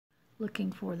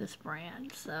looking for this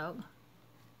brand. So,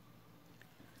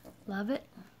 love it.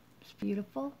 It's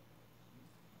beautiful.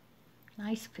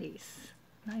 Nice piece.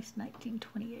 Nice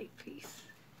 1928 piece.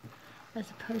 As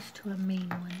opposed to a mean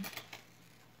one.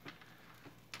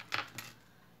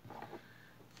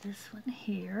 This one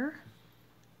here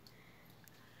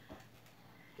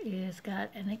is got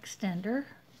an extender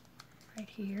right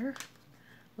here.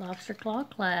 Lobster claw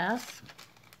clasp.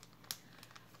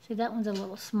 See, that one's a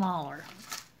little smaller.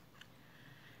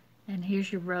 And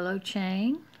here's your Rolo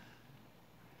chain.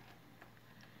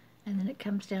 And then it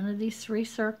comes down to these 3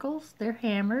 circles. They're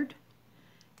hammered,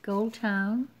 gold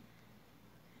tone.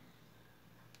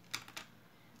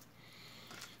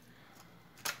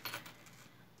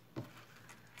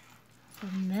 So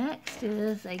next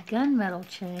is a gunmetal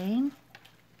chain.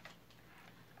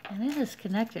 And it is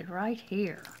connected right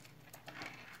here.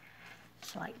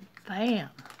 It's like, bam.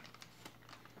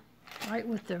 Right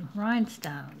with the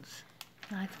rhinestones.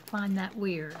 I find that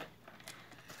weird.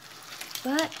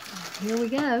 But here we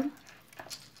go.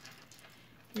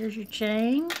 Here's your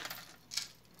chain.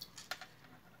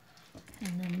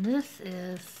 And then this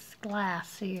is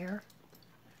glass here.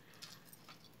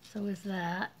 So is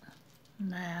that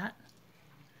and that.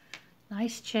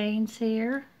 Nice chains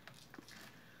here.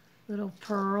 Little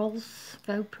pearls,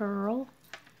 faux pearl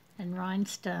and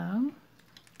rhinestone.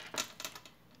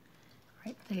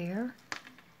 Right there.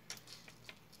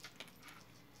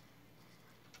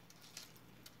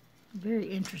 Very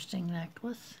interesting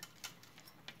necklace.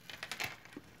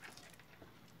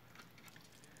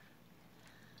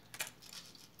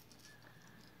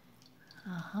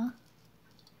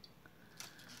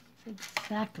 That's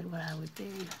exactly what I would do.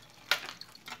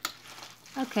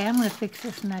 Okay, I'm going to fix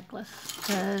this necklace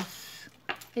because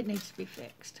it needs to be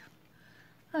fixed.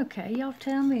 Okay, y'all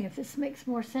tell me if this makes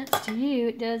more sense to you.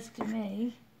 It does to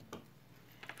me.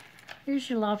 Here's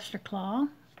your lobster claw.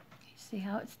 You see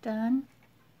how it's done?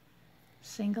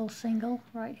 Single, single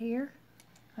right here.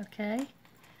 Okay.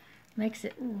 Makes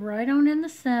it right on in the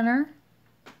center.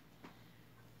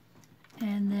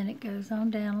 And then it goes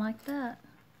on down like that.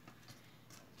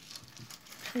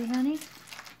 See, honey?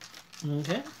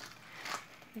 Okay.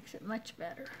 Makes it much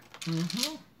better.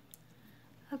 Mm-hmm.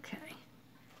 Okay.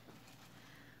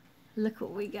 Look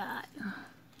what we got.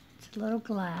 It's a little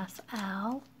glass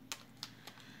owl.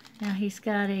 Now he's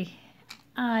got a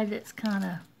eye that's kind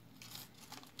of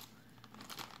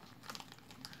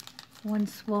one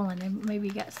swollen, and maybe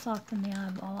he got socked in the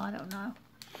eyeball, I don't know.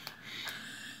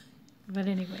 But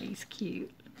anyway, he's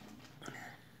cute.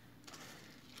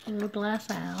 A little glass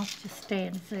owl just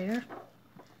stands there.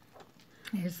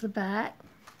 Here's the back.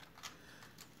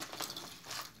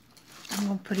 I'm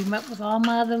going to put him up with all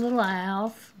my other little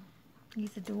owls.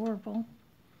 He's adorable.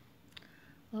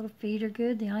 Little feet are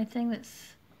good. The only thing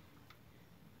that's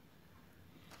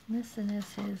missing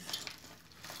is his...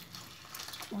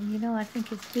 Well, you know, I think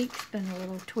his beak's been a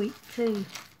little tweaked too.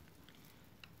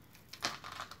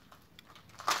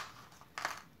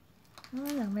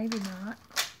 Well, no, maybe not.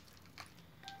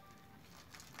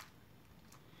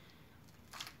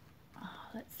 Oh,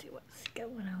 let's see what's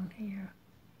going on here.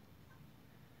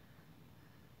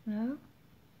 No?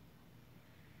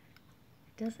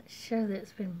 It doesn't show that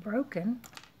it's been broken.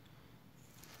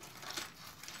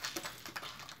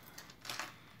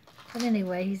 But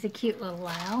anyway, he's a cute little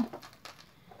owl.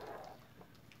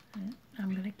 I'm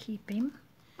going to keep him.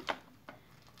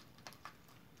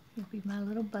 He'll be my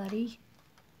little buddy.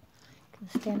 I'm going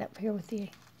to stand up here with you.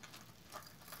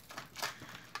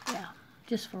 Yeah,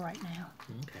 just for right now.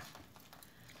 Okay.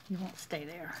 You won't stay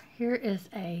there. Here is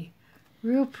a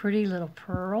real pretty little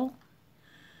pearl.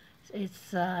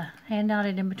 It's hand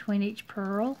knotted in between each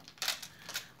pearl.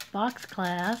 Box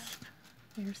clasp.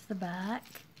 Here's the back.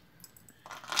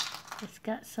 It's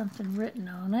got something written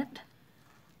on it.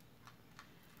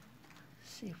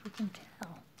 See if we can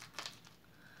tell.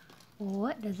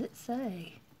 What does it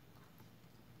say?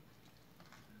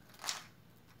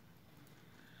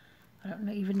 I don't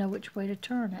even know which way to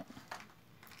turn it.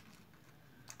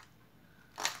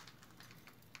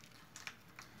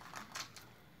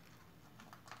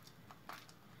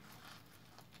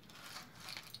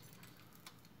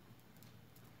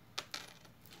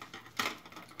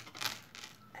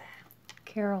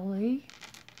 Carol Lee.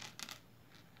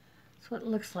 That's what it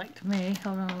looks like to me.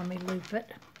 Hold on, let me loop it.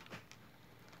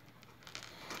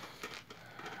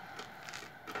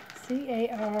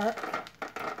 C-A-R-O-L-E-E,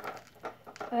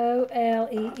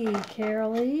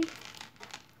 Carol Lee.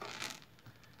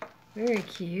 Very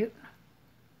cute.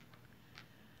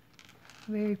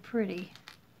 Very pretty.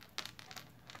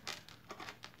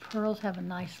 Pearls have a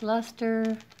nice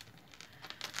luster.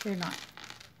 They're not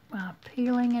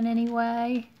peeling in any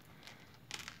way.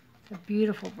 It's a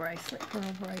beautiful bracelet,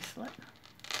 pearl bracelet.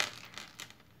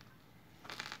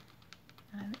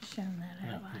 I haven't shown that,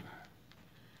 have I?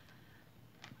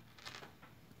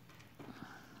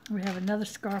 We have another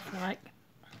scarf-like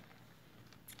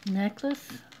necklace.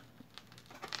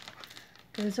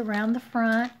 Goes around the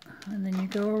front, and then you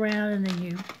go around, and then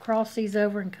you cross these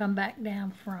over and come back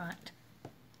down front.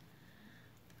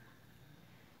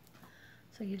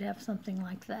 So you'd have something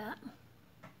like that.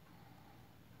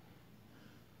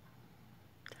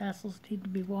 Tassels need to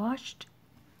be washed.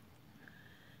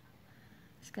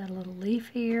 It's got a little leaf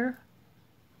here.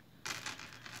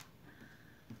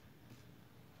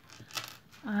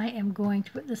 I am going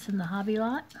to put this in the hobby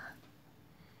lot.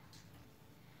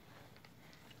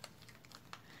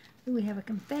 Ooh, we have a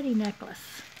confetti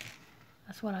necklace.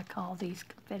 That's what I call these,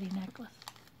 confetti necklace.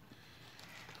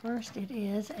 First, it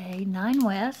is a 9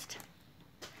 West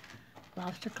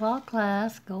lobster claw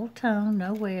clasp, gold tone,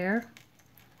 no wear.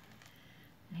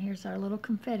 And here's our little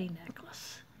confetti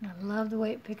necklace. And I love the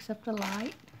way it picks up the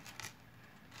light.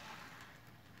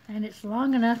 And it's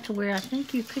long enough to where I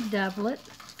think you could double it,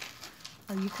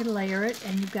 or you could layer it,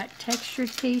 and you've got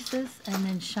textured pieces and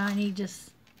then shiny,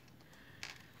 just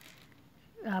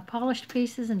polished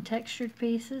pieces and textured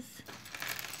pieces.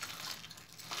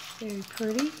 Very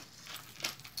pretty.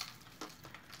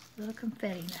 Little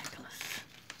confetti necklace.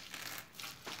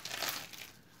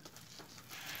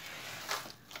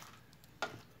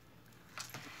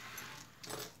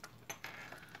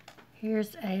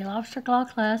 Here's a lobster claw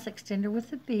clasp extender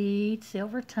with a bead,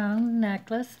 silver tone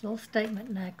necklace, little statement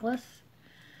necklace.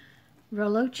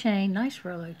 Rolo chain, nice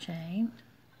Rolo chain.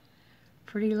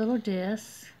 Pretty little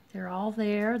disc. They're all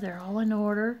there. They're all in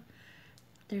order.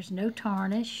 There's no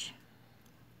tarnish.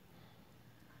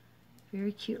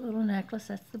 Very cute little necklace.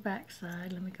 That's the back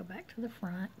side. Let me go back to the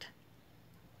front.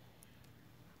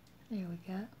 There we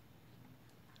go.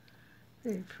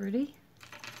 Very pretty.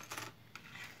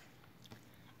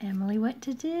 Emily went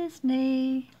to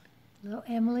Disney. Little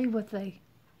Emily with a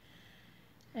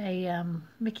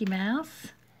Mickey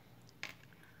Mouse.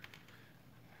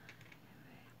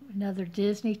 Another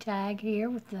Disney tag here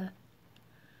with the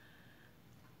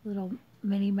little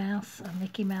Minnie Mouse,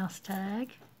 Mickey Mouse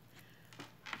tag.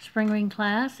 Spring ring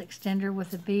clasp, extender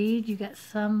with a bead. You got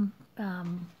some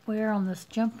wear on this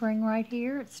jump ring right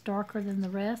here. It's darker than the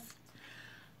rest.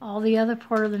 All the other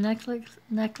part of the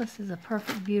necklace is a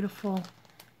perfect, beautiful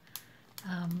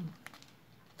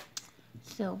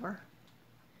silver.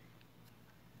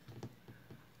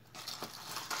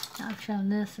 I've shown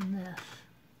this and this.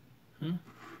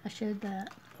 I showed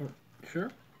that. Oh, sure?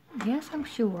 Yes, I'm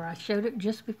sure. I showed it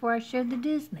just before I showed the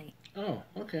Disney. Oh,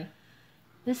 okay.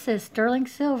 This says sterling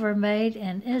silver made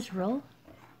in Israel.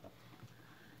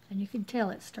 And you can tell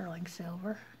it's sterling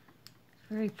silver.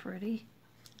 Very pretty.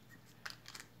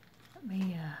 Let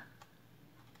me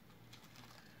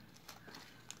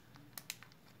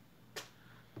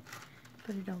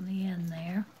put it on the end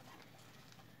there.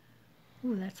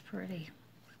 Ooh, that's pretty.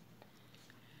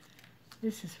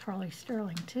 This is probably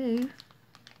sterling too.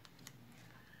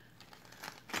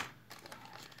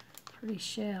 Pretty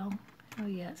shell. Oh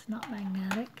yeah, it's not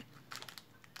magnetic.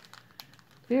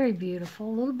 Very beautiful.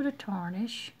 A little bit of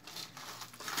tarnish.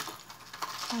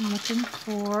 I'm looking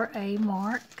for a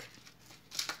mark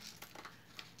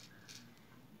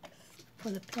for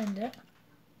the pendant.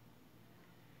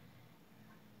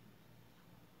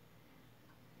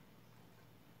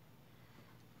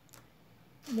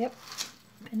 Yep.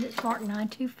 Pendant's mark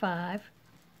 925.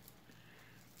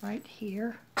 Right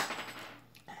here.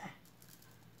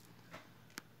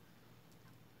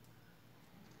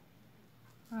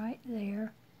 Right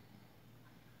there.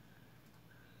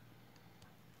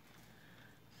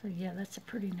 So yeah, that's a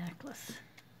pretty necklace.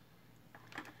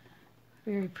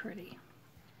 Very pretty.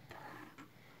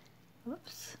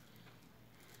 Whoops.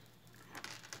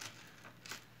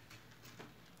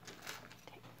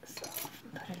 Take this off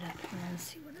and put it up here and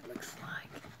see what it looks like.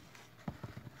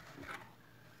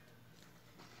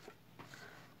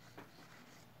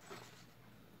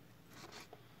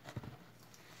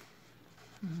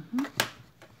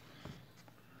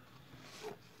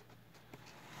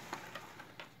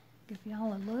 Give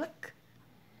y'all a look.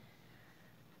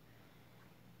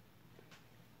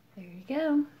 There you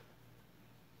go.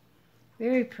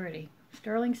 Very pretty.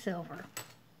 Sterling silver.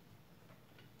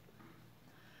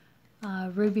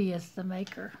 Ruby is the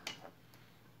maker.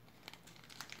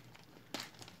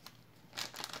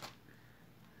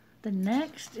 The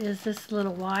next is this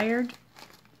little wired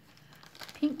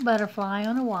pink butterfly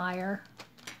on a wire.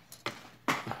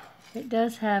 It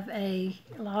does have a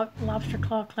lobster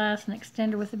claw clasp and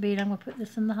extender with a bead. I'm going to put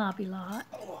this in the hobby lot.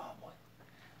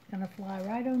 It's going to fly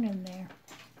right on in there.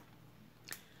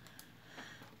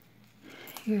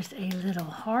 Here's a little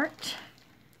heart,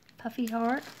 puffy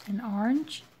heart in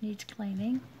orange. Needs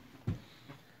cleaning.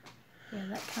 Yeah,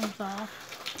 that comes off.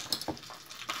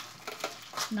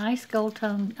 Nice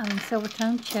silver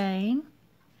tone chain.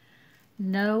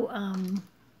 No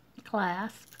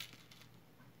clasp.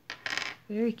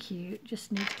 Very cute,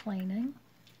 just needs cleaning.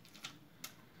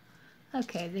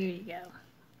 Okay, there you go.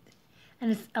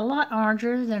 And it's a lot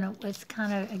oranger than it was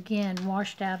kind of, again,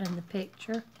 washed out in the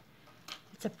picture.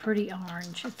 It's a pretty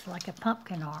orange. It's like a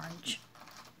pumpkin orange.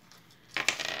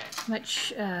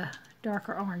 Much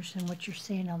darker orange than what you're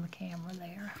seeing on the camera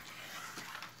there.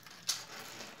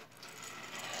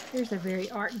 Here's a very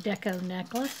Art Deco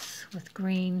necklace with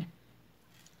green.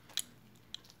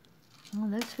 Oh,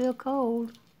 those feel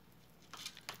cold.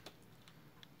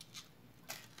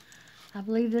 I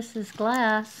believe this is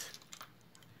glass.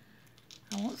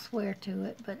 I won't swear to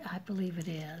it, but I believe it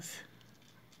is.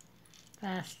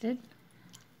 Fasted.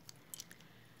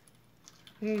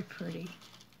 Very pretty.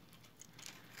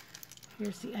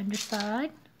 Here's the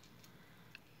underside.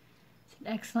 It's in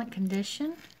excellent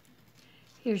condition.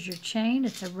 Here's your chain.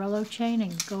 It's a Rollo chain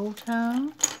in gold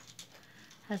tone.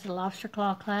 Has a lobster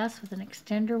claw clasp with an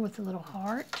extender with a little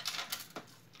heart.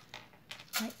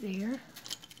 Right there.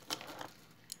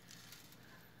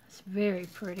 It's very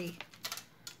pretty.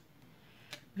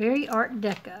 Very Art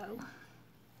Deco.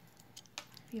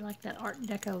 If you like that Art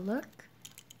Deco look.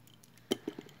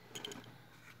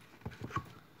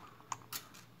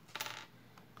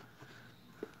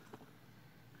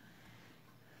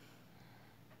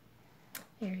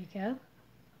 There you go.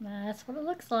 That's what it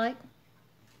looks like.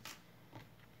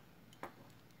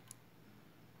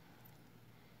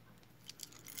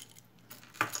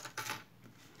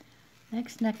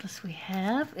 Next necklace we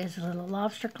have is a little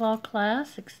lobster claw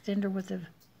clasp extender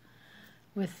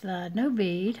with no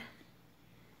bead.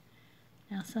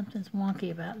 Now something's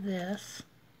wonky about this.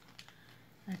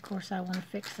 And of course I want to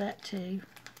fix that too.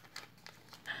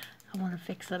 I want to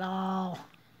fix it all.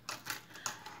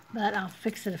 But I'll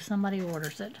fix it if somebody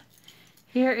orders it.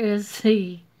 Here is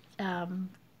the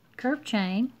curved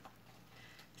chain.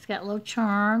 It's got little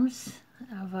charms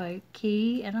of a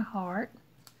key and a heart.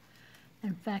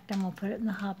 In fact, I'm going to put it in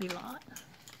the hobby lot.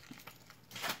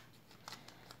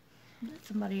 Let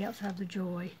somebody else have the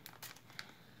joy.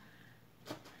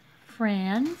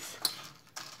 Friends.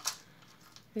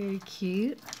 Very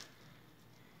cute.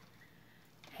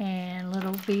 And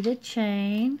little beaded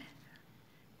chain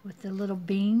with the little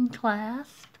bean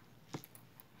clasp.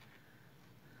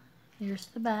 Here's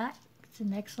the back. It's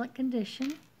in excellent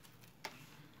condition.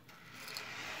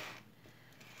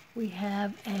 We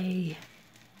have a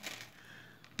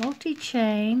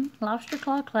multi-chain lobster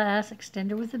claw clasp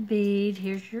extender with a bead.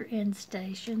 Here's your end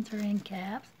stations or end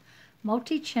caps.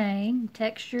 Multi-chain,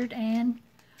 textured and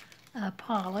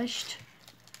polished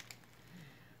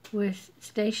with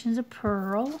stations of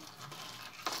pearl.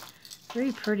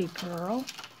 Very pretty pearl.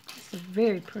 It's a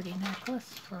very pretty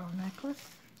necklace, pearl necklace.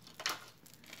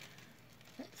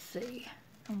 Let's see.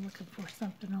 I'm looking for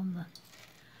something on the...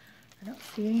 I don't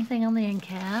see anything on the end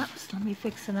caps. Let me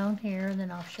fix it on here and then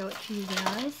I'll show it to you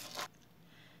guys.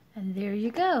 And there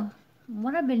you go.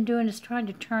 What I've been doing is trying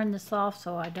to turn this off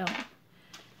so I don't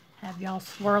have y'all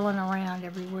swirling around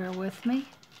everywhere with me.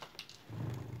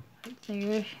 Right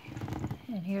there.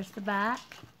 And here's the back.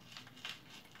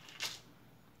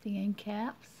 The end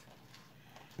caps.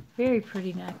 Very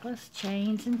pretty necklace.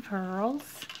 Chains and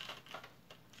pearls.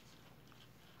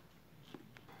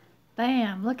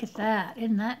 Bam! Look at that.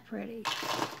 Isn't that pretty?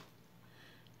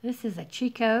 This is a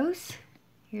Chico's.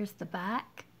 Here's the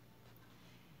back.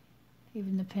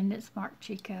 Even the pendants mark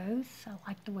Chico's. I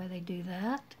like the way they do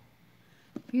that.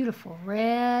 Beautiful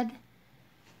red.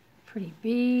 Pretty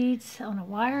beads on a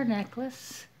wire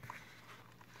necklace.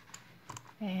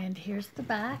 And here's the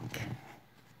back.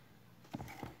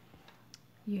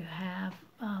 You have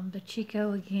the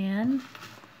Chico again.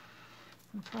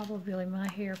 And probably my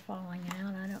hair falling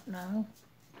out. I don't know.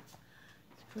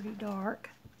 It's pretty dark.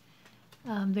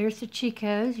 There's the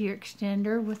Chico's, your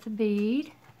extender with the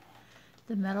bead.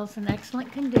 The metal's in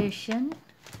excellent condition.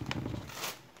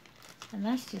 And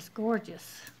that's just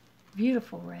gorgeous.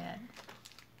 Beautiful red.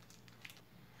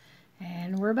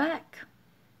 And we're back.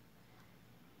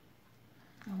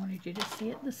 I wanted you to see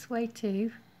it this way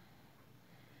too.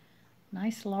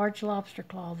 Nice large lobster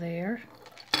claw there.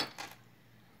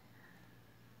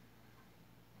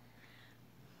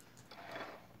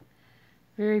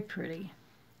 Very pretty.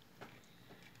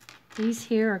 These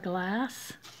here are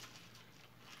glass.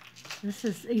 This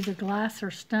is either glass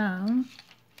or stone.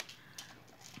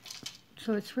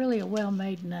 So it's really a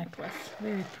well-made necklace.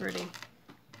 Very pretty.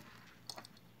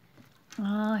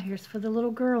 Ah, here's for the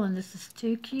little girl, and this is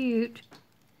too cute.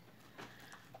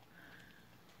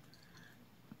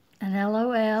 An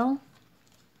LOL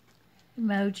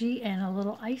emoji and a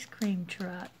little ice cream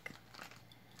truck.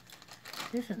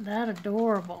 Isn't that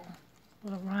adorable?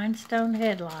 Little rhinestone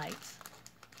headlights.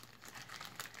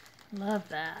 Love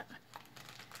that.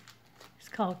 It's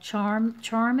called Charm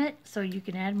It, so you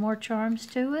can add more charms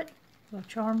to it. A little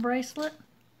charm bracelet.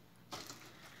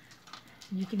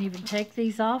 You can even take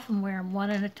these off and wear them one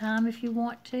at a time if you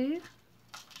want to.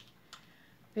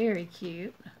 Very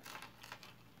cute.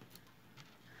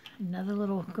 Another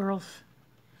little girl's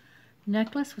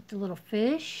necklace with the little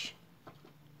fish.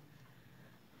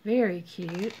 Very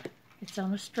cute. It's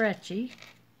on a stretchy.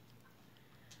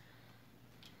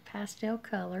 Pastel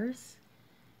colors.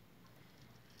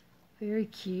 Very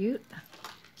cute.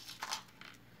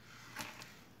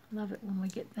 Love it when we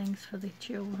get things for the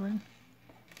children.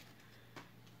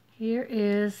 Here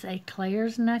is a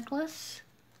Claire's necklace.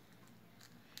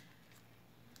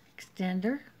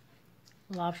 Extender.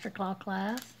 Lobster claw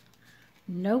clasp.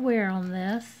 No wear on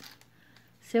this.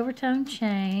 Silver tone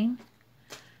chain.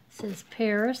 It says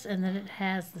Paris, and then it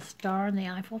has the star and the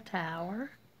Eiffel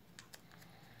Tower.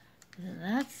 Isn't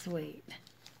that sweet?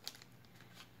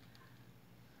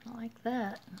 I like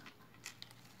that.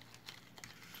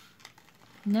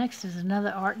 Next is another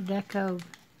Art Deco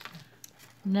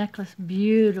necklace,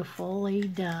 beautifully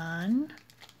done.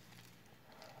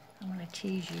 I'm going to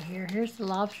tease you here. Here's the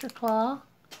lobster claw.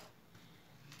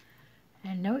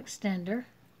 And no extender.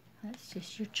 That's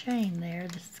just your chain there.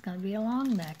 This is going to be a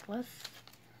long necklace.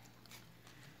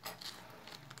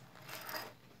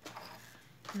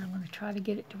 And I'm going to try to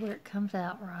get it to where it comes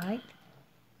out right.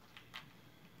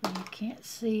 And you can't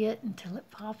see it until it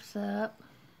pops up.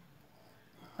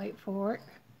 Wait for it.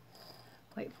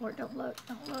 Wait for it. Don't look.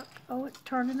 Don't look. Oh, it's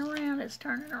turning around. It's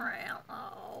turning around.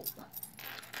 Oh.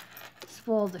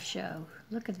 Spoil the show.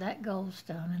 Look at that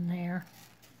goldstone in there.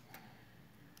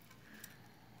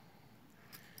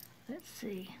 Let's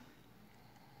see.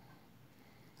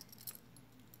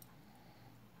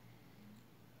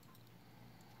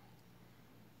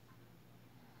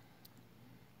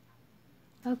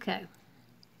 Okay.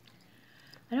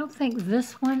 I don't think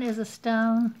this one is a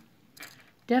stone.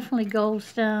 Definitely gold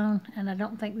stone, and I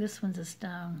don't think this one's a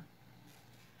stone.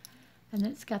 And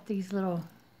it's got these little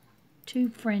two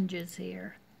fringes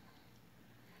here.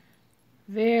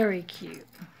 Very cute.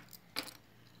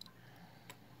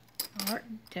 Art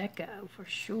Deco for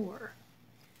sure.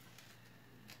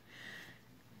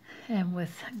 And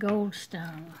with gold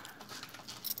stone.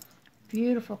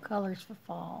 Beautiful colors for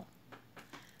fall.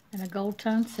 And a gold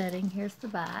tone setting. Here's the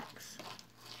backs.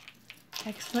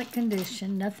 Excellent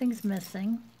condition. Nothing's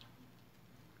missing.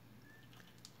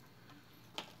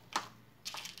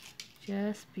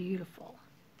 Just beautiful.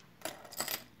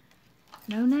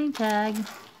 No name tag.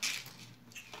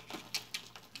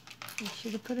 They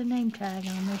should have put a name tag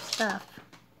on their stuff.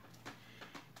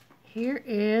 Here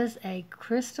is a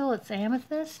crystal. It's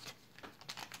amethyst.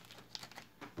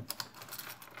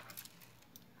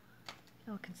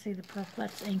 Y'all can see the purple.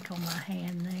 That's ink on my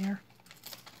hand there.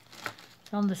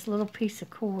 It's on this little piece of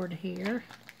cord here.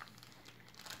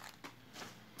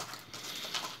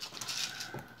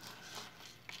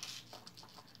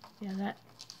 Yeah, that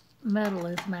metal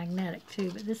is magnetic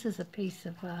too, but this is a piece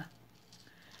of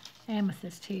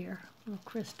amethyst here, little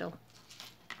crystal.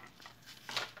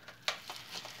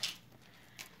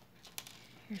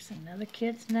 Here's another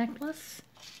kid's necklace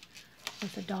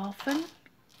with a dolphin.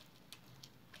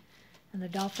 And the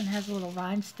dolphin has a little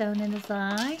rhinestone in his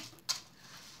eye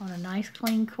on a nice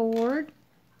clean cord.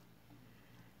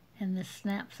 And this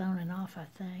snaps on and off, I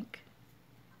think.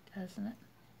 Doesn't it?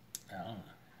 I don't know.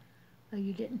 Oh,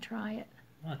 you didn't try it?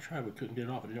 I tried, but couldn't get it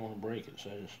off. I didn't want to break it, so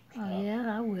I just stopped. Oh,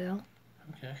 yeah, I will.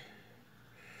 Okay.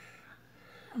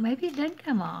 Maybe it did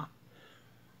come off.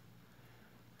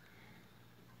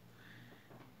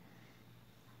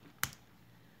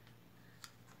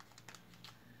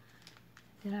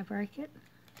 Did I break it?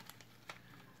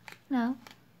 No,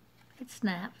 it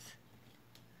snaps.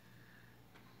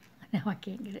 Now I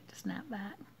can't get it to snap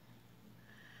back.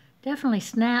 Definitely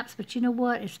snaps, but you know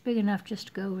what? It's big enough just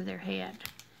to go over their head.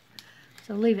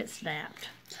 So leave it snapped.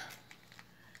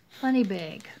 Plenty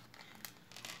big.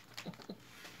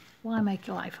 Why make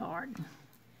your life hard?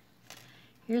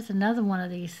 Here's another one of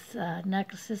these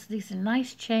necklaces. These are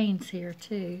nice chains here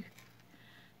too.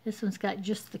 This one's got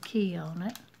just the key on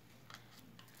it.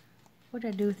 What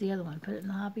did I do with the other one? Put it in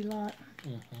the hobby lot?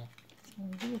 So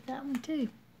we'll do with that one too.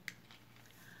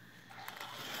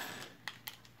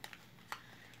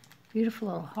 Beautiful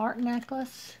little heart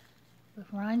necklace with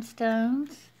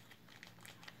rhinestones.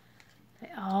 They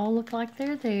all look like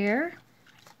they're there.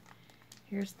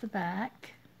 Here's the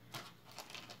back.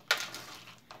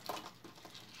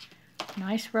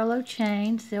 Nice Rollo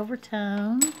chain, silver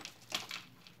tone.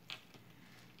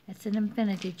 It's an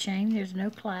infinity chain. There's no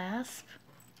clasp,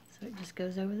 so it just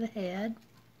goes over the head.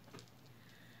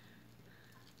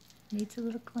 Needs a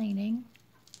little cleaning.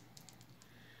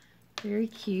 Very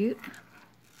cute.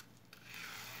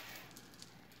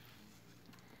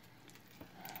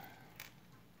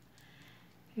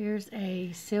 Here's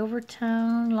a silver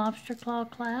tone lobster claw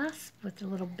clasp with a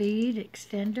little bead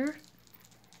extender.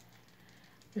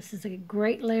 This is a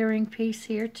great layering piece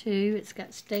here too. It's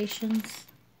got stations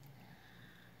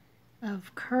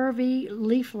of curvy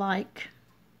leaf-like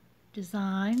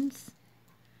designs.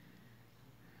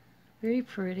 Very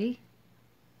pretty.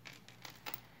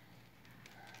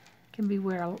 Can be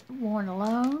worn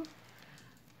alone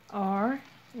or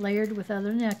layered with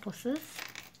other necklaces.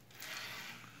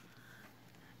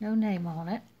 No name on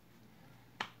it.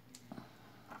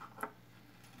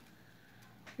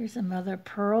 Here's another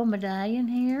pearl medallion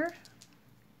here.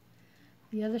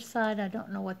 The other side, I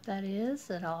don't know what that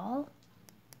is at all.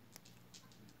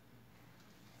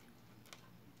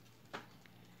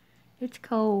 It's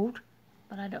cold,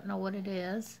 but I don't know what it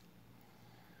is.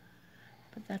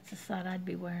 But that's the side I'd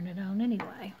be wearing it on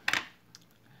anyway.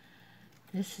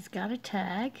 This has got a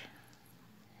tag.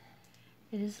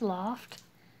 It is loft.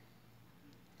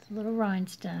 It's a little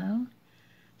rhinestone.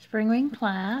 Spring ring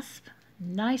clasp.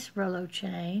 Nice Rollo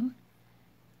chain.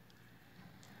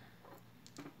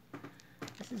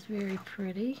 This is very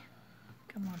pretty.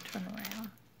 Come on, turn around.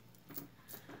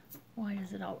 Why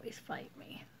does it always fight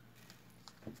me?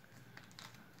 There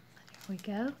we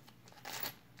go.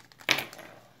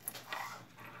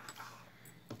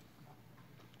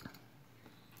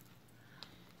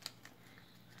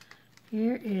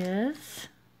 Here is,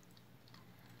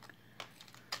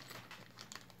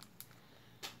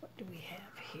 what do we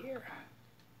have here?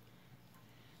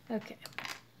 Okay,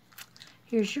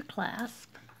 here's your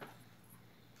clasp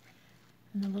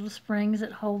and the little springs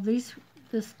that hold this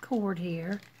cord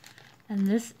here. And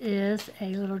this is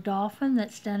a little dolphin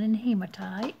that's done in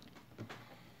hematite.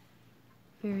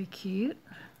 Very cute.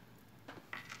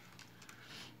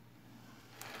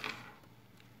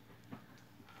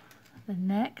 The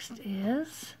next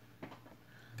is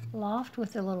loft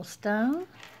with a little stone.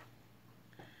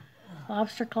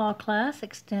 Lobster claw clasp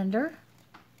extender.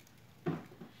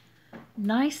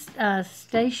 Nice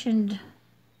stationed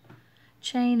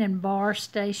chain and bar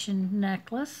station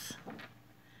necklace.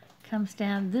 Comes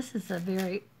down. This is a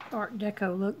very Art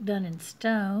Deco look done in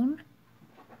stone.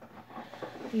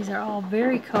 These are all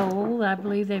very cold. I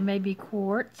believe they may be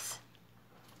quartz.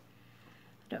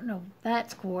 I don't know if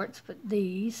that's quartz, but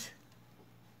these.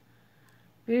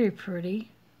 Very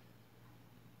pretty.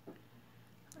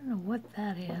 I don't know what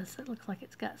that is. It looks like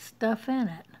it's got stuff in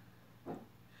it.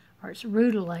 Or it's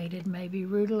rutilated, maybe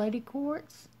rutilated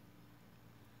quartz.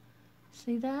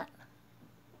 See that?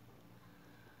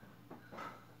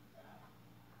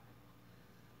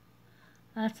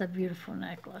 That's a beautiful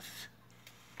necklace.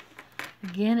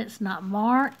 Again, it's not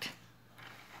marked,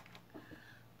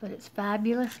 but it's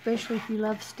fabulous, especially if you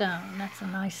love stone. That's a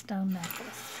nice stone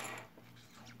necklace.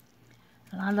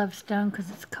 And I love stone because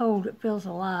it's cold, it feels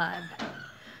alive.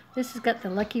 This has got the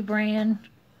Lucky Brand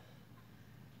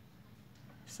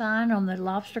sign on the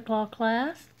lobster claw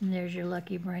clasp. And there's your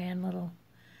Lucky Brand little,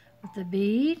 with the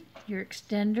bead, your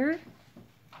extender,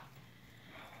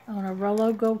 on a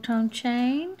Rollo gold tone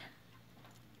chain.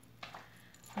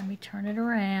 Let me turn it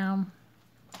around.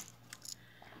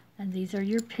 And these are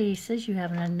your pieces. You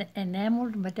have an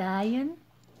enameled medallion,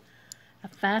 a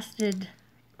faceted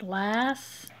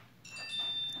glass.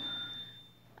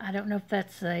 I don't know if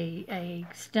that's a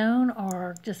stone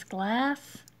or just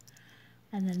glass.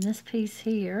 And then this piece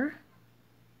here.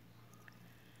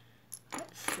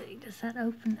 Let's see, does that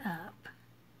open up?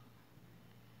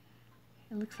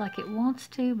 It looks like it wants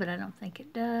to, but I don't think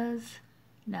it does.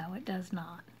 No, it does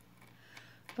not.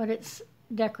 But it's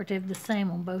decorative the same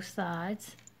on both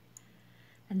sides.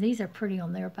 And these are pretty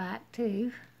on their back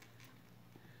too.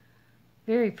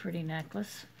 Very pretty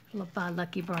necklace by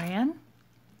Lucky Brand.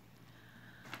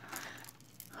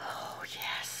 Oh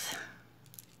yes.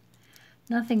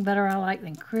 Nothing better I like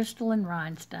than crystal and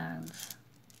rhinestones.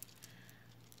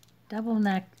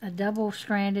 A double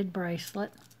stranded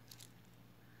bracelet.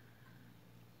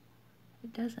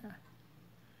 It doesn't,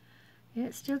 yeah,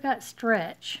 it's still got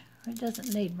stretch. It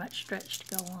doesn't need much stretch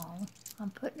to go on.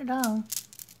 I'm putting it on.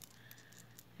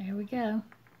 There we go.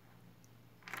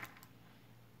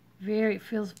 It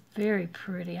feels very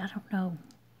pretty. I don't know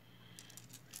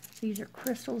if these are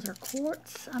crystals or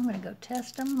quartz. I'm going to go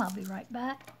test them. I'll be right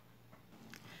back.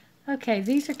 Okay,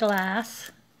 these are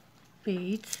glass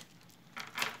beads.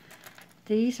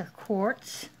 These are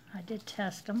quartz. I did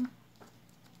test them.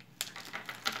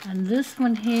 And this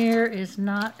one here is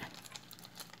not,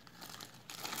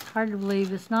 hard to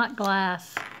believe, it's not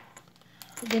glass.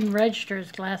 It didn't register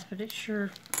as glass, but it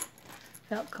sure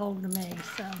felt cold to me,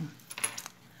 so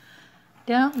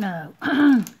don't know.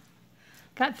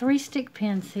 Got 3 stick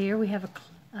pins here. We have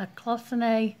a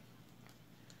cloisonne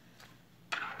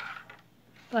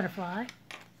butterfly.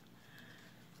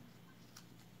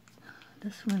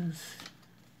 This one's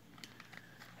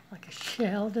like a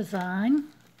shell design.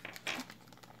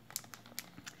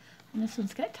 And this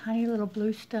one's got tiny little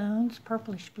blue stones,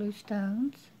 purplish blue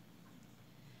stones.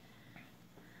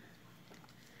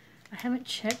 I haven't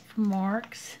checked for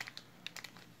marks.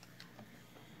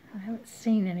 I haven't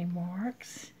seen any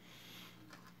marks.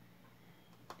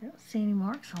 I don't see any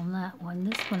marks on that one.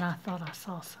 This one I thought I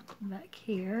saw something back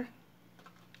here.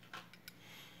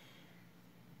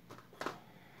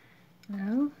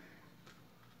 No.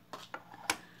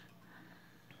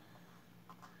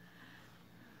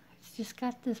 It's just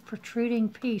got this protruding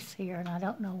piece here, and I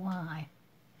don't know why.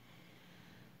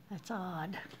 That's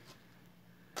odd.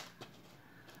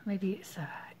 Maybe it's a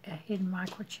hidden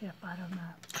microchip. I don't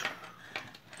know.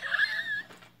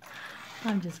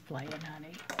 I'm just playing,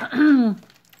 honey.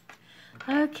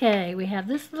 Okay, we have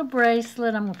this little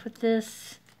bracelet. I'm going to put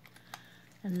this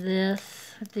and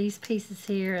these pieces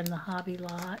here in the Hobby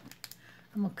Lot.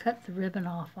 I'm going to cut the ribbon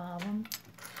off of them.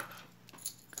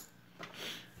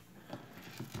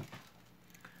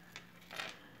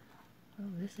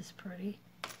 Oh, this is pretty.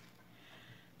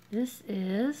 This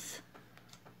is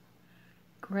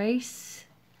Grace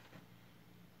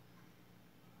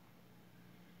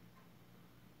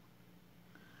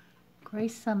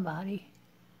somebody.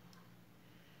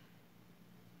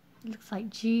 It looks like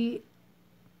G,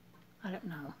 I don't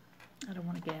know. I don't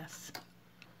want to guess.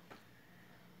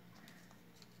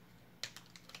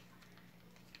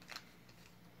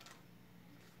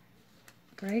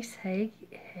 Grace Haig?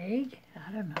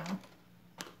 I don't know.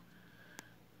 I'll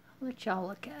let y'all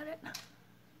look at it.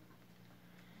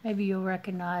 Maybe you'll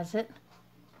recognize it.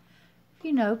 If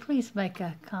you know, please make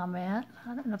a comment.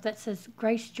 I don't know if that says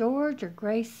Grace George or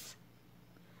Grace,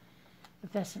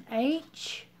 if that's an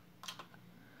H,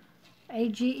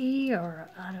 A-G-E, or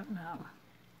I don't know.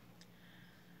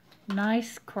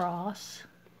 Nice cross.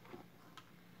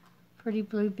 Pretty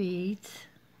blue beads.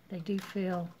 They do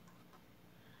feel,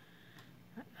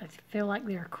 I feel like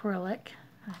they're acrylic,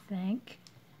 I think.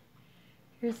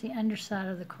 Here's the underside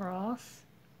of the cross.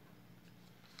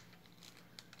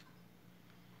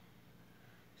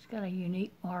 It's got a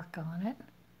unique mark on it.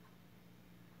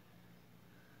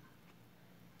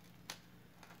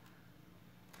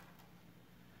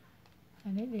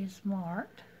 And it is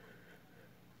marked.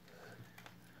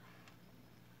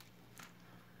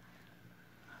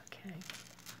 Okay.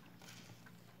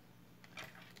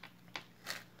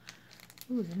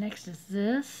 Ooh, the next is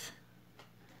this.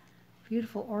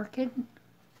 Beautiful orchid.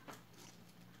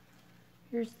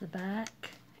 Here's the back.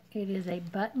 It is a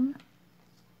button.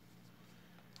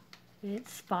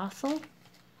 It's Fossil.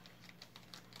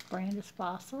 Brand is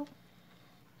Fossil.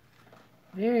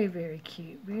 Very, very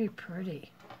cute. Very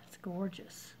pretty. It's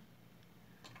gorgeous.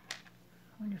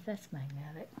 I wonder if that's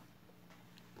magnetic.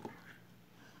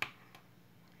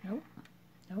 Nope.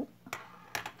 Nope.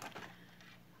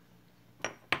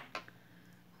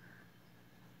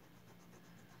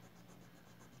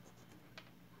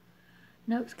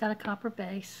 No, it's got a copper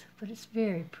base, but it's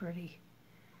very pretty.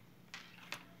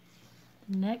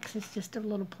 Next is just a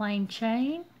little plain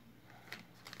chain.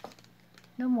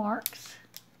 No marks.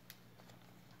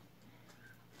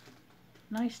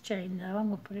 Nice chain though. I'm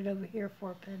going to put it over here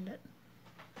for a pendant.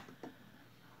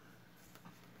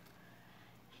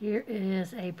 Here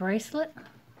is a bracelet.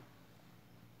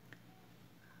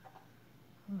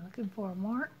 I'm looking for a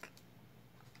mark.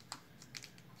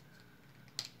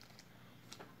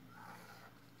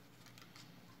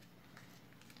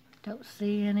 Don't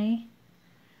see any.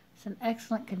 It's in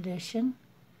excellent condition.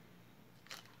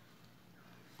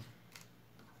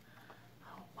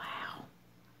 Oh, wow.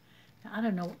 Now, I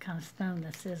don't know what kind of stone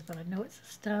this is, but I know it's a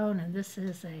stone, and this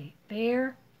is a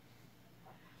bear.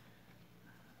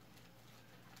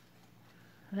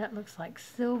 That looks like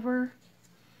silver.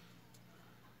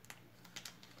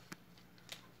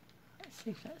 Let's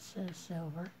see if that says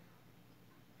silver.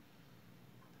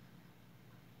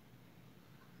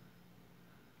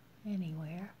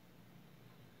 Anywhere.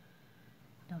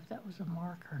 Don't know if that was a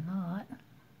mark or not.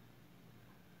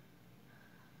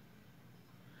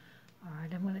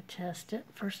 Alright, I'm going to test it.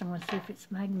 First I'm going to see if it's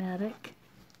magnetic.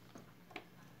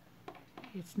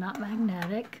 It's not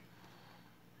magnetic.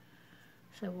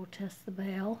 So we'll test the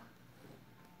bell.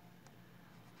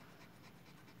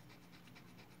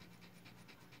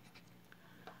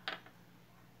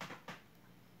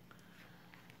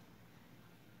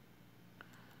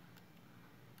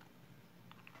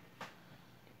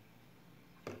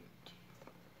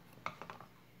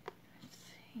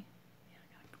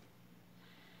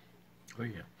 Oh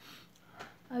yeah.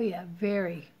 Oh yeah,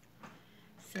 very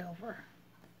silver.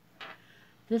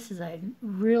 This is a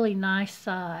really nice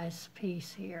size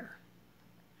piece here.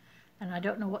 And I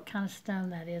don't know what kind of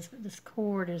stone that is, but this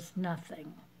cord is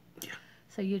nothing. Yeah.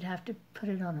 So you'd have to put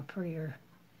it on a prettier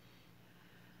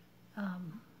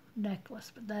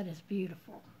necklace, but that is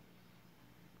beautiful.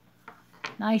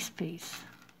 Nice piece.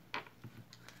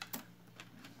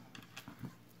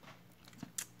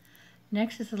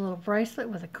 Next is a little bracelet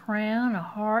with a crown, a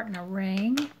heart, and a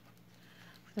ring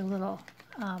with a little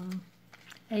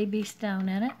AB stone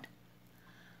in it.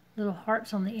 Little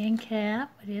hearts on the end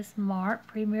cap. It is marked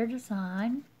Premier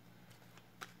Design.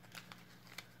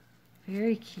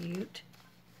 Very cute.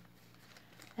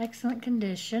 Excellent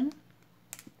condition.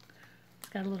 It's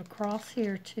got a little cross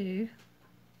here too.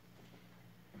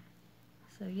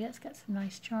 So yeah, it's got some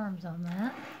nice charms on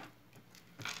that.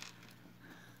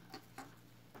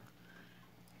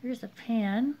 Here's a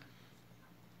pen.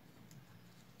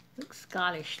 Looks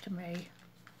Scottish to me.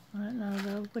 I don't know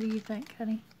though. What do you think,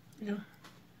 honey? Yeah.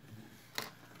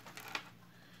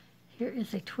 Here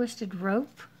is a twisted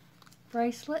rope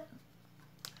bracelet.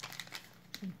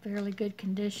 It's in fairly good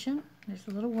condition. There's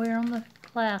a little wear on the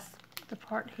clasp, the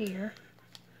part here,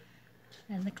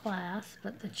 and the clasp,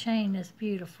 but the chain is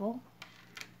beautiful.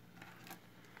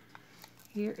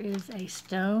 Here is a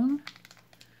stone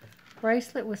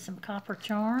bracelet with some copper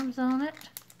charms on it,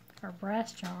 or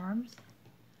brass charms.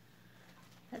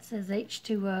 That says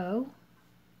H2O.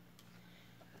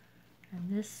 And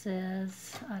this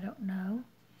says, I don't know,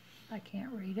 I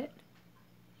can't read it.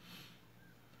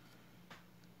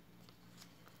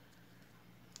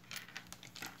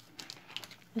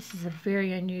 This is a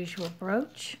very unusual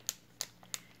brooch.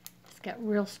 It's got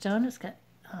real stone. It's got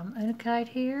unakite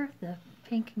here, the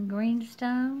pink and green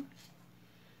stone.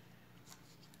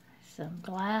 Some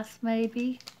glass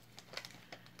maybe.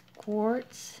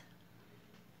 Quartz.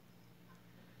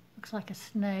 Looks like a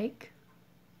snake.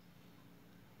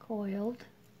 Coiled.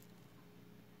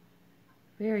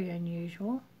 Very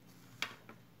unusual.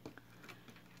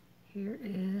 Here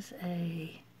is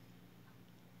a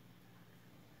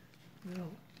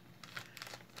little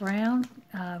brown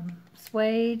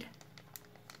suede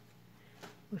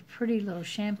with pretty little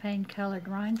champagne colored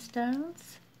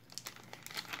rhinestones.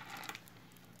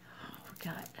 Oh, we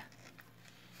got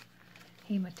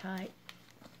hematite.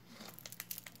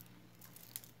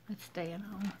 It's staying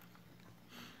on. It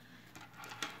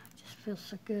just feels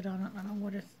so good on it. I don't know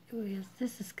what it is.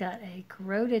 This has got a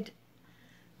corroded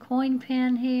coin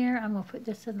pen here. I'm going to put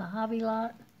this in the hobby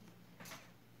lot.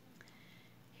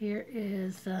 Here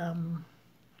is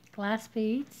glass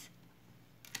beads.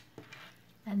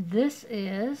 And this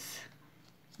is,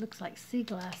 looks like sea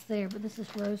glass there, but this is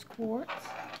rose quartz.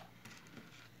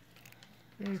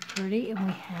 Very pretty. And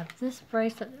we have this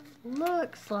bracelet that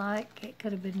looks like it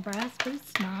could have been brass, but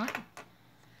it's not.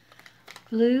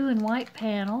 Blue and white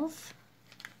panels.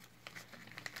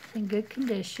 It's in good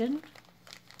condition.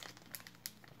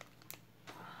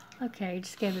 Okay,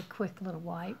 just gave it a quick little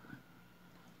wipe.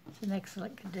 It's in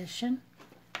excellent condition.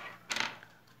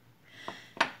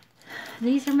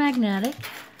 These are magnetic,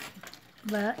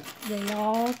 but they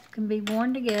all can be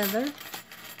worn together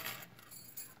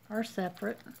or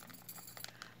separate.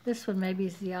 This one maybe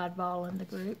is the oddball in the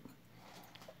group.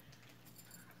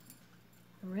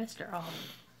 The rest are all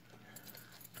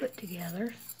put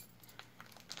together.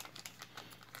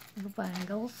 Little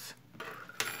bangles.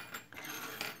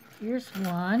 Here's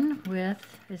one with,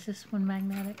 is this one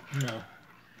magnetic? No.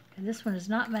 And this one is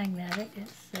not magnetic. It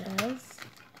says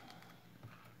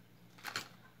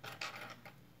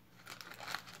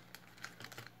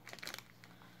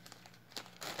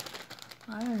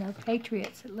I don't know,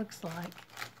 Patriots it looks like.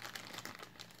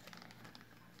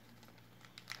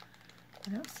 I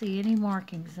don't see any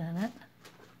markings in it.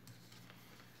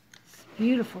 It's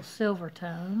beautiful silver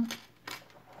tone.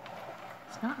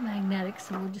 It's not magnetic,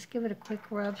 so we'll just give it a quick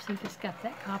rub, see if it's got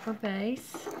that copper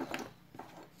base.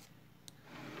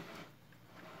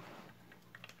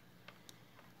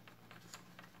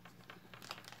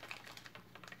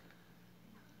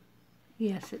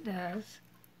 Yes, it does.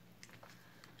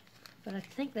 But I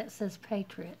think that says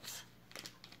Patriots.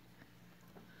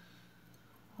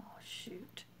 Oh, shoot.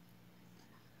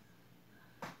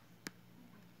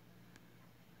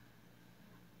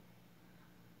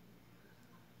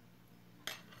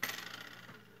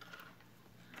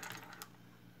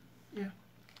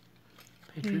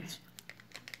 Patriots.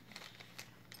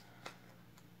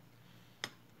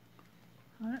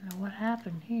 I don't know what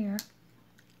happened here.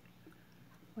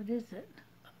 What is it?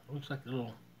 Looks like the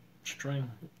little string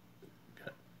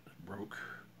broke.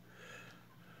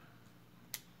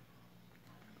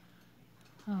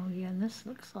 Oh yeah, and this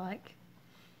looks like,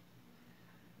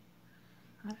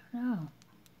 I don't know.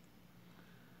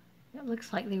 It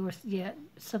looks like they were, yeah,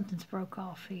 something's broke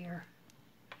off here.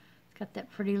 It's got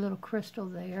that pretty little crystal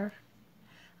there.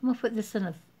 I'm gonna put this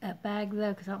in a bag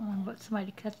though, because I don't want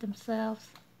somebody to cut themselves.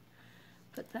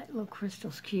 But that little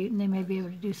crystal's cute, and they may be able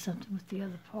to do something with the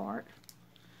other part.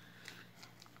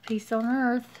 Peace on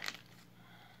earth.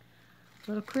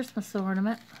 Little Christmas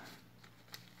ornament.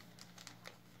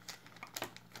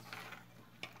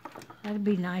 That'd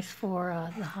be nice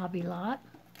for the Hobby Lot.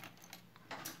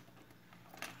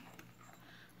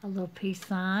 A little peace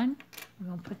sign. We're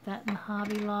going to put that in the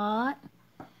Hobby Lot.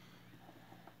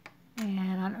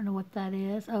 And I don't know what that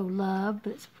is. Oh, love,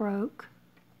 but it's broke.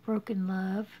 Broken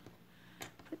love.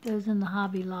 Put those in the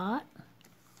Hobby Lot.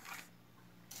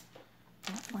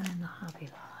 That one in the Hobby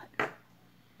Lot.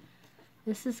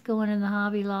 This is going in the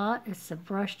Hobby Lot. It's a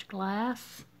brushed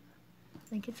glass. I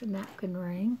think it's a napkin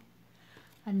ring.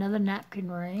 Another napkin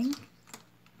ring.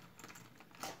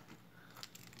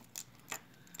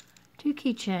 2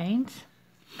 keychains.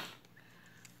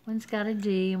 One's got a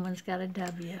D and one's got a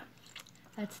W.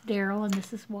 That's Daryl and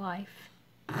this is wife.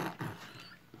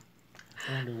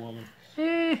 Wonder Woman.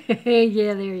 Yeah,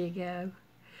 there you go.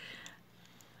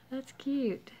 That's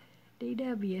cute.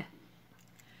 DW.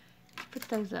 Put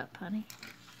those up, honey.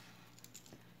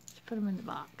 Just put them in the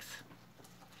box.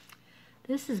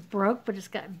 This is broke, but it's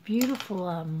got beautiful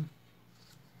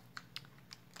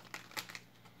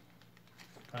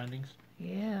Findings.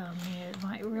 yeah, I mean, it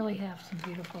might really have some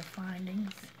beautiful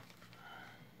findings.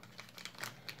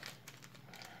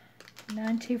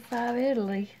 925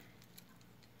 Italy.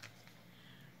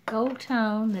 Gold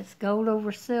tone, that's gold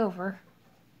over silver.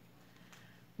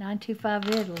 925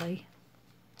 Italy.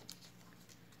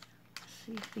 Let's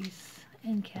see if these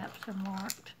end caps are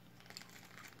marked.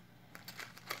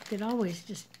 You could always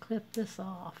just clip this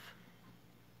off.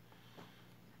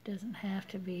 It doesn't have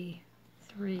to be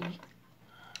 3.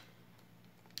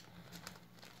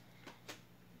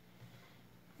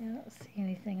 I don't see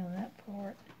anything on that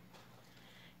part.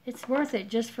 It's worth it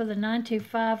just for the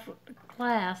 925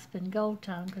 clasp and gold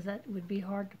tone, because that would be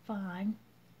hard to find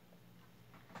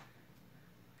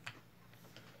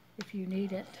if you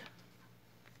need it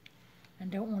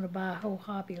and don't want to buy a whole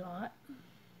Hobby Lot.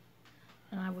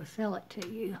 And I will sell it to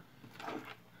you,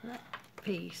 that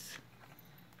piece.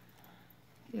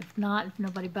 If not, if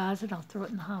nobody buys it, I'll throw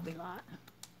it in the Hobby Lot.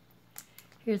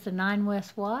 Here's the 9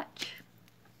 West watch.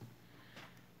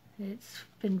 It's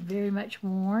been very much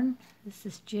worn. This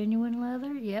is genuine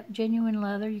leather. Yep, genuine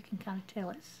leather. You can kind of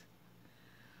tell it's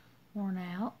worn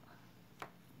out.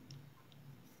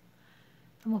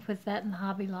 I'm going to put that in the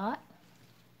Hobby Lot.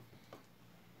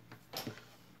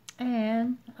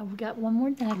 And we got one more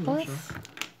necklace.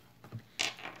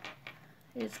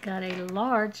 It's got a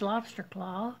large lobster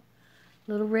claw.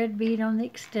 Little red bead on the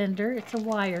extender. It's a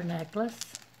wire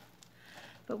necklace.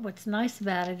 But what's nice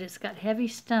about it, it's got heavy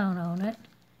stone on it.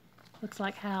 Looks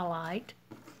like halite,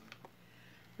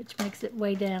 which makes it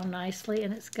weigh down nicely.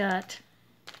 And it's got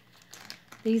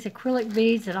these acrylic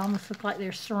beads that almost look like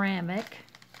they're ceramic.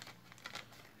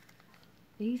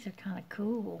 These are kind of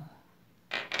cool.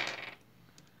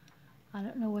 I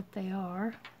don't know what they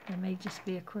are. They may just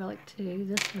be acrylic too.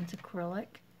 This one's acrylic.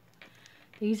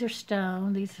 These are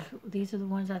stone. These are the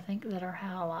ones I think that are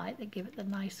halite that give it the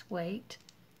nice weight.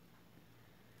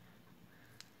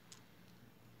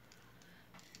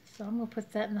 So I'm going to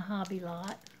put that in the Hobby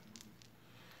Lot.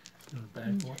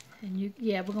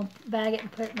 Yeah, we're going to bag it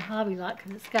and put it in the Hobby Lot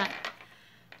because it's got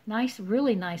nice,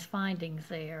 really nice findings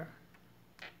there.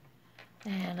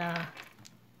 And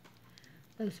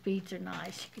those beads are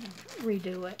nice. You can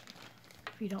redo it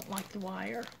if you don't like the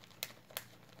wire.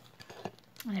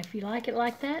 And if you like it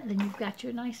like that, then you've got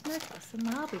you a nice necklace in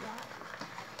the Hobby Lot.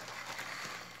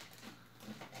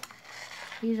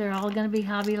 These are all going to be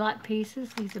Hobby Lot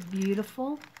pieces. These are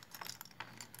beautiful.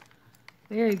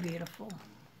 Very beautiful.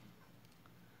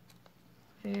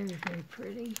 Very, very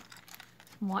pretty.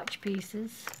 Some watch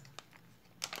pieces.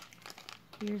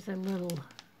 Here's a little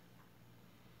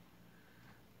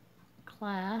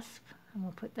clasp. I'm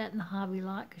going to put that in the Hobby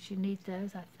Lot because you need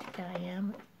those. I think I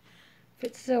am. If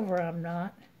it's silver, I'm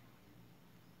not.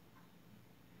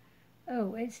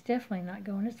 Oh, it's definitely not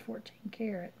going. It's 14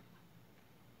 karat.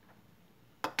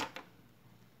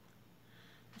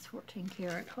 It's 14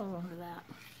 karat. Hold on to that.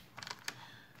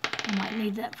 I might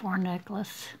need that for a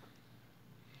necklace.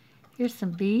 Here's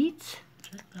some beads.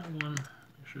 Check that one.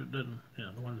 Make sure it doesn't.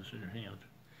 Yeah, the one that's in your hand.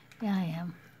 Yeah, I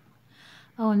am.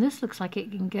 Oh, and this looks like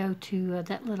it can go to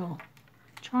that little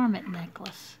charm-it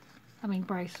necklace. I mean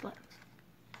bracelet.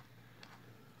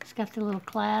 It's got the little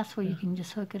clasp where you can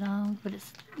just hook it on, but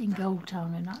it's in gold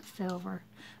tone and not silver.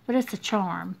 But it's a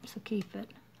charm, so keep it.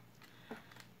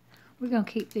 We're going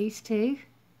to keep these two.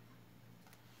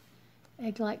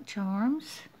 Egg-like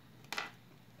charms.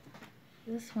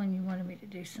 This one you wanted me to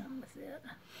do something with it.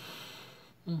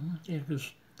 Yeah,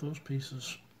 because those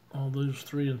pieces, all those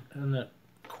three and that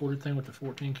quarter thing with the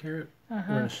 14 karat, were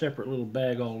in a separate little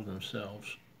bag all of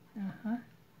themselves. We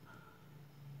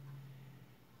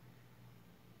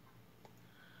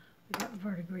got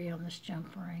verdigris on this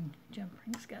jump ring. Jump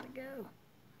ring's got to go.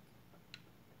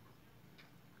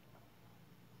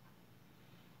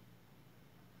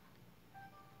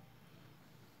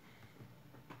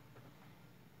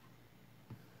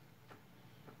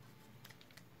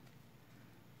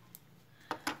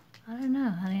 I don't know,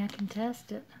 honey. I can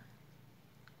test it.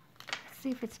 Let's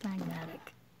see if it's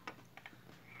magnetic.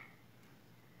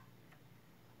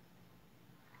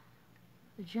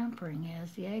 The jump ring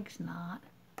is, the egg's not.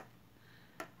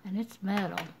 And it's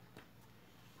metal.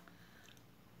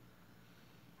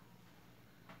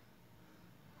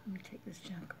 Let me take this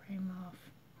junk ring off.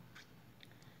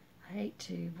 I hate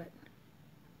to, but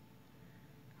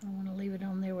I don't want to leave it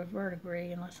on there with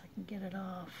verdigris unless I can get it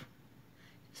off.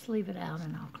 Just leave it out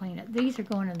and I'll clean it. These are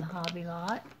going in the hobby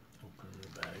lot. Put them in the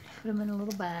bag. Put them in a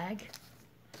little bag.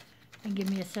 And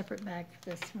give me a separate bag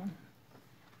for this one.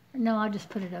 No, I'll just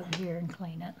put it over here and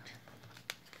clean it.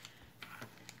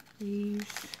 These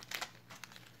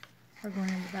are going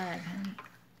in the bag, honey.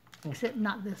 Except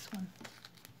not this one.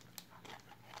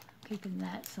 I'm keeping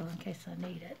that so in case I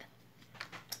need it.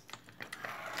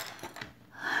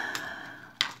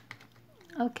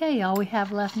 Okay, all we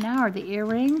have left now are the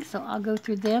earrings, so I'll go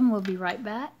through them. We'll be right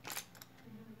back.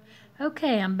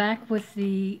 Okay, I'm back with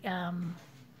the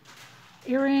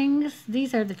earrings.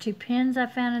 These are the two pins I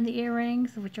found in the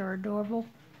earrings, which are adorable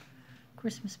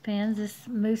Christmas pins. This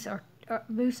moose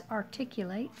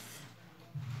articulates.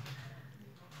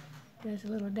 Does a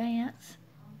little dance.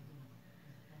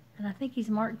 And I think he's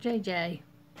marked JJ.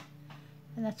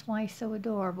 And that's why he's so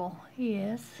adorable. He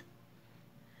is.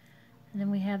 And then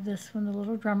we have this one, the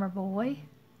little drummer boy.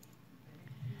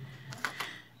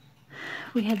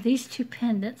 We have these two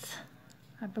pendants.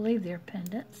 I believe they're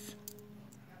pendants.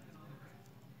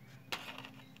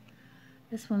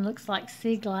 This one looks like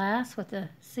sea glass with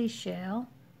a seashell.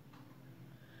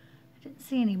 I didn't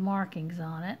see any markings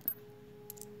on it.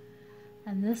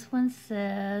 And this one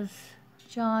says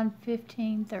John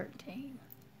 15:13.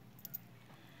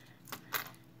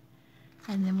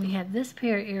 And then we have this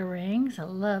pair of earrings. I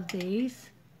love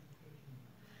these.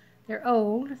 They're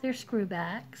old. They're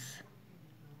screwbacks.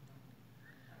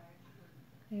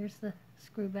 There's the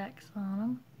screwbacks on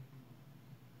them.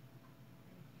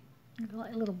 They're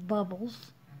like little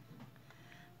bubbles.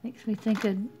 Makes me think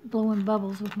of blowing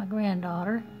bubbles with my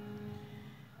granddaughter.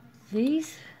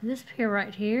 This pair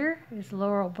right here is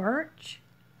Laurel Birch.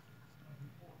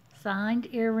 Signed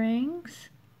earrings.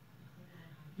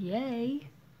 Yay.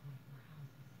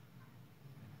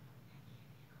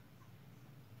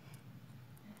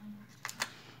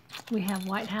 We have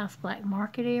White House Black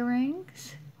Market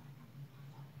earrings.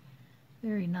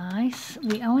 Very nice.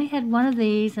 We only had one of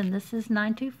these, and this is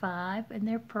 $9.25, and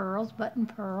they're pearls, button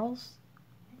pearls.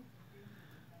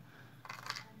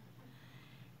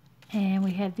 And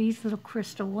we have these little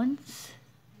crystal ones.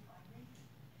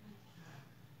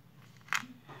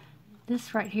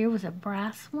 This right here was a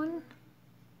brass one.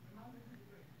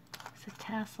 It's a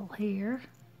tassel here.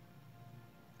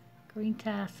 Green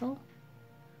tassel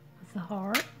with the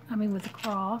heart. With the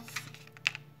cross.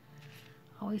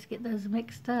 Always get those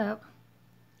mixed up.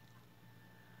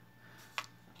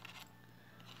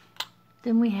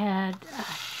 Then we had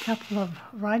a couple of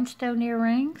rhinestone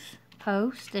earrings,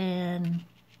 post, and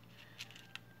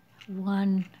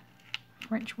one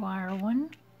French wire one.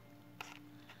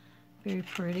 Very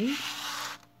pretty.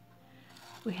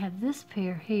 We have this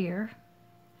pair here.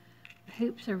 The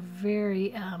hoops are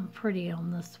very pretty on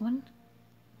this one.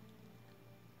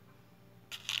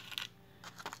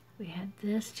 We had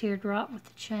this teardrop with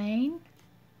the chain.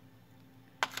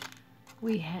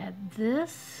 We had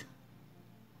this.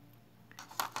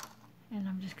 And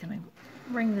I'm just going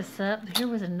to bring this up. Here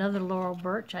was another Laurel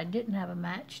Birch I didn't have a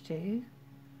match to.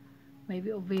 Maybe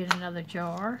it will be in another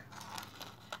jar.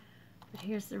 But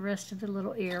here's the rest of the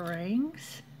little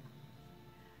earrings.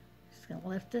 Just going to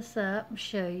lift this up and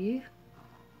show you.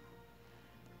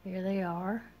 Here they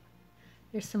are.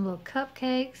 There's some little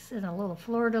cupcakes and a little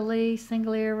fleur-de-lis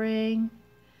single earring.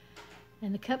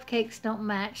 And the cupcakes don't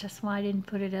match, that's why I didn't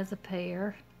put it as a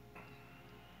pair.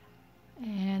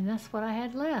 And that's what I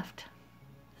had left.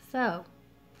 So,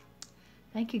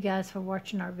 thank you guys for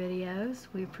watching our videos.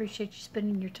 We appreciate you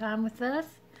spending your time with us.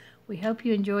 We hope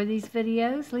you enjoy these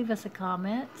videos. Leave us a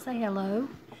comment, say hello.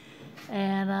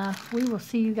 And we will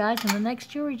see you guys in the next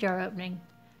jewelry jar opening.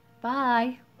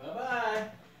 Bye. Bye-bye.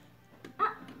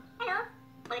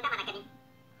 Hello.